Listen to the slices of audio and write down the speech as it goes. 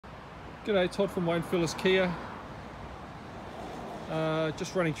G'day, Todd from Wayne Phillips Kia.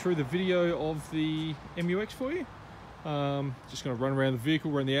 Just running through the video of the MUX for you. Just going to run around the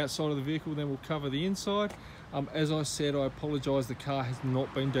vehicle, run the outside of the vehicle, then we'll cover the inside. As I said, I apologise, the car has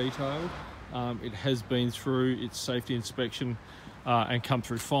not been detailed. It has been through its safety inspection and come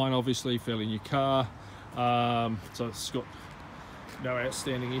through fine, obviously, fairly new car. So it's got no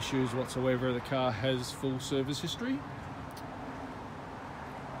outstanding issues whatsoever. The car has full service history.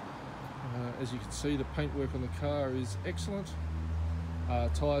 As you can see, the paintwork on the car is excellent.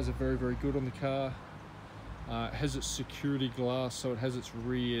 Tyres are very, very good on the car. It has its security glass, so it has its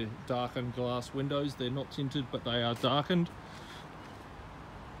rear darkened glass windows. They're not tinted, but they are darkened.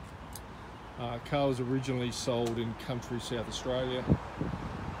 Car was originally sold in country South Australia.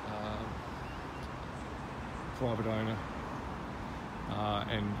 Private owner.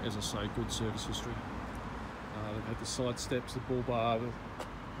 And as I say, good service history. They've had the side steps, the bull bar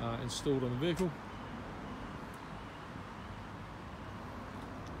installed on the vehicle.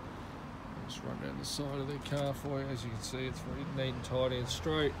 Just run down the side of the car for you. As you can see, it's very neat and tidy and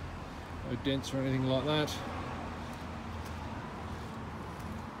straight. No dents or anything like that.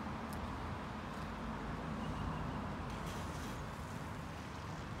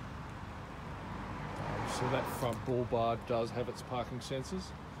 So that front bull bar does have its parking sensors.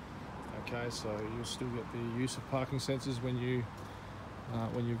 Okay, so you'll still get the use of parking sensors when you're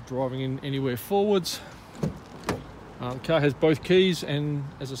driving in anywhere forwards. The car has both keys and,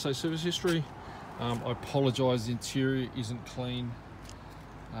 as I say, service history. I apologise, the interior isn't clean,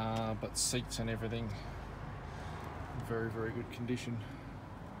 but seats and everything in very, very good condition.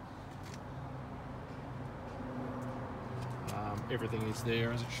 Everything is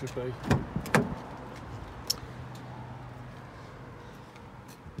there as it should be.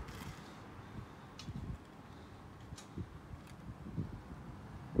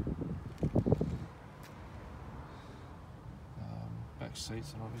 Back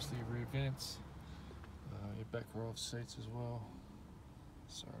seats and obviously rear vents, your back row of seats as well.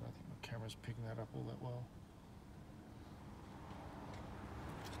 Sorry, I don't think my camera's picking that up all that well.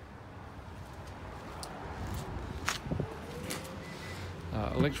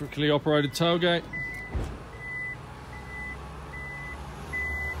 Electrically operated tailgate.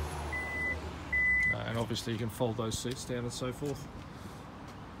 And obviously you can fold those seats down and so forth.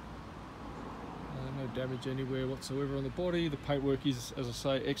 No damage anywhere whatsoever on the body. The paintwork is, as I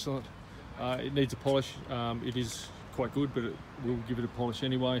say, excellent. It needs a polish. It is quite good, but we'll give it a polish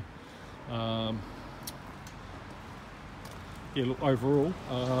anyway. Yeah, look, overall,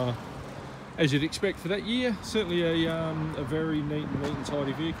 as you'd expect for that year, certainly a very neat and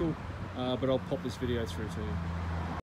tidy vehicle, but I'll pop this video through to you.